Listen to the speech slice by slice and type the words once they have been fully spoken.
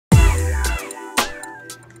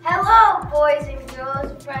Hello, boys and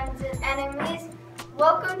girls, friends and enemies.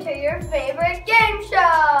 Welcome to your favorite game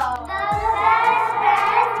show, The Best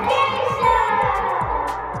Friends Game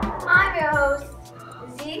Show. I'm your host,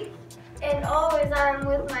 Zeke, and always I'm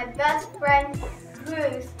with my best friend,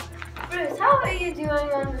 Bruce. Bruce, how are you doing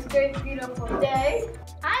on this great, beautiful day?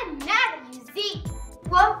 I'm mad at you, Zeke.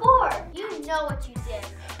 What for? You know what you did.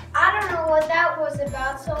 I don't know what that was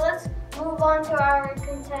about, so let's move on to our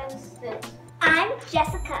contestants. I'm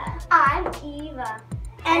Jessica. I'm Eva.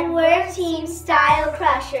 And we're Team Style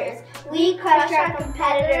Crushers. We crush our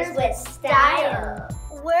competitors with style.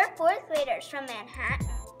 We're fourth graders from Manhattan.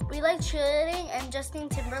 We like cheerleading and Justin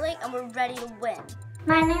Timberlake, and we're ready to win.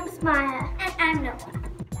 My name's Maya. And I'm Noah.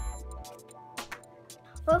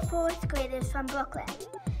 We're fourth graders from Brooklyn.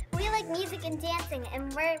 We like music and dancing,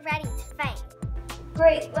 and we're ready to fight.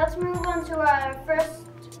 Great, let's move on to our first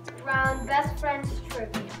round, Best Friends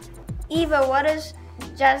Trivia. Eva, what is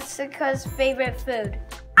Jessica's favorite food?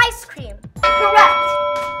 Ice cream. Correct!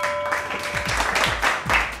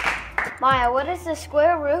 Maya, what is the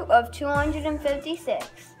square root of 256?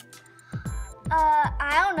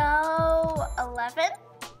 I don't know, 11?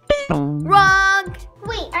 Wrong!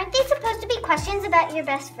 Wait, aren't they supposed to be questions about your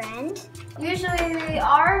best friend? Usually they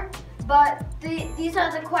are, but these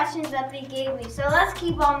are the questions that they gave me, so let's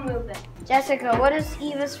keep on moving. Jessica, what is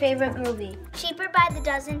Eva's favorite movie? Cheaper by the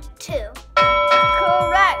dozen, 2.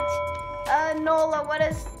 Correct! Nola, what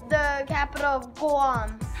is the capital of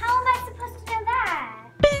Guam? How am I supposed to know that?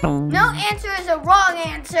 No answer is a wrong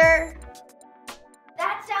answer.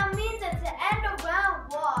 That sound means it's the end of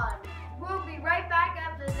round 1. We'll be right back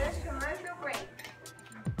after this commercial break.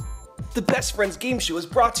 The Best Friends Game Show is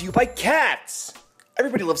brought to you by cats.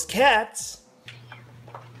 Everybody loves cats.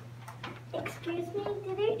 Excuse me,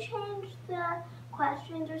 did they change the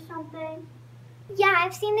questions or something? Yeah,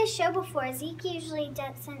 I've seen this show before. Zeke usually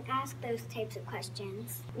doesn't ask those types of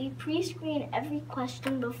questions. We pre-screen every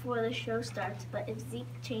question before the show starts, but if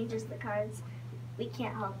Zeke changes the cards, we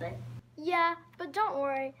can't help it. Yeah, but don't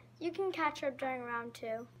worry. You can catch up during round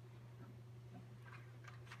 2.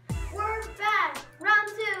 We're back. Round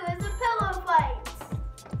 2 is a pillow fight.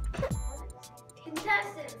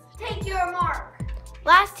 Contestants, take your mark.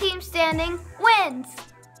 Last team standing wins.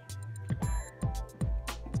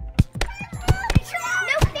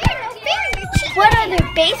 No fair, you're cheating. What, are there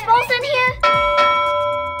baseballs in here?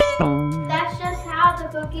 That's just how the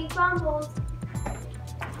cookie crumbles.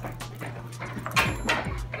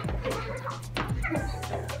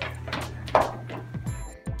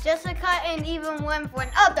 Jessica and Eva win for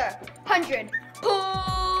another 100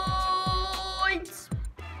 points.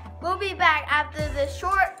 We'll be back after this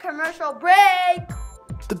short commercial break.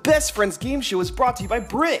 The Best Friends Game Show is brought to you by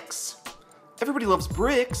bricks. Everybody loves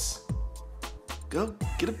bricks. Go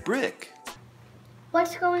get a brick.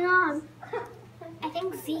 What's going on? I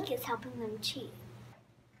think Zeke is helping them cheat.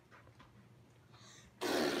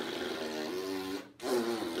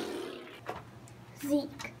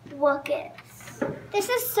 Zeke, look it. This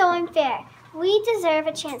is so unfair. We deserve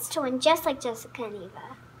a chance to win just like Jessica and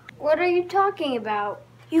Eva. What are you talking about?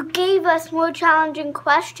 You gave us more challenging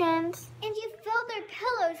questions. And you filled their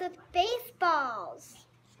pillows with baseballs.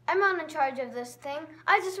 I'm not in charge of this thing.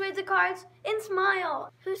 I just read the cards and smile.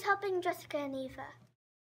 Who's helping Jessica and Eva?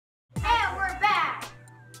 And we're back.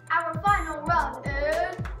 Our final round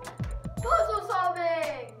is puzzle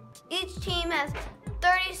solving. Each team has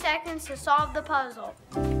 30 seconds to solve the puzzle.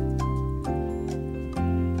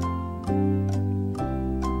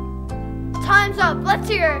 Time's up. Let's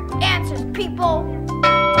hear your answers, people.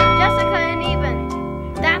 Jessica and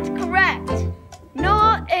Eva, that's correct.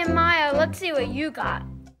 Noah and Maya, let's see what you got.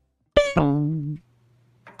 Is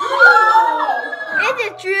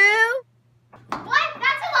it true? What?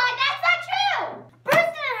 That's a lie. That's not true. Bruce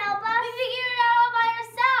didn't help us. We figured it out all by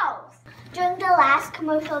ourselves. During the last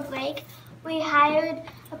commercial break, we hired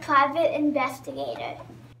a private investigator.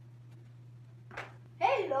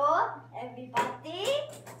 Hello, everybody.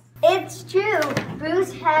 It's true.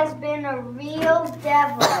 Bruce has been a real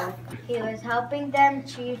devil. He was helping them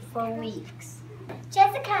cheat for weeks.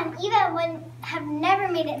 Jessica and Eva would have never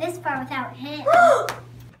made it this far without him.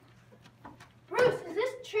 Bruce, is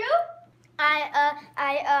this true?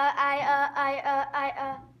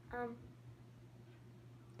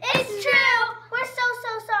 It's true. We're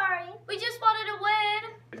so sorry. We just wanted to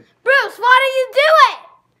win. Bruce, why did you do it?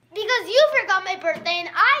 Because you forgot my birthday and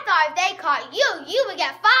I thought if they caught you, you would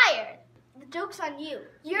get fired. The joke's on you.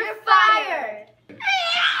 You're fired.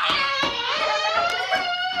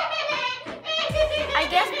 I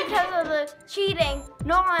guess because of the cheating,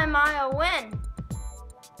 Noah and Maya win.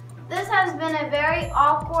 This has been a very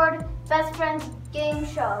awkward Best Friends game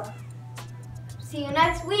show. See you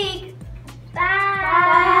next week.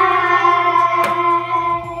 Bye.